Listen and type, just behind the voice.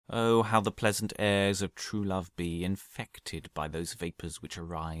Oh, how the pleasant airs of true love be infected by those vapours which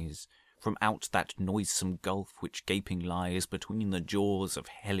arise from out that noisome gulf which gaping lies between the jaws of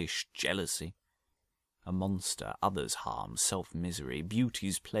hellish jealousy! A monster others harm, self-misery,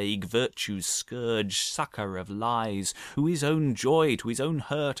 beauty's plague, virtue's scourge, succour of lies, who his own joy to his own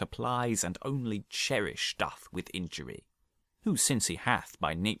hurt applies, and only cherish doth with injury. Who, since he hath,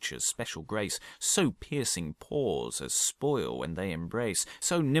 by nature's special grace, so piercing paws as spoil when they embrace,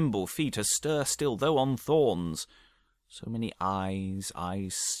 so nimble feet as stir still though on thorns, so many eyes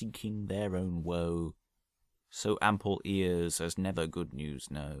seeking their own woe, so ample ears as never good news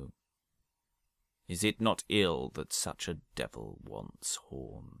know. Is it not ill that such a devil wants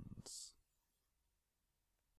horns?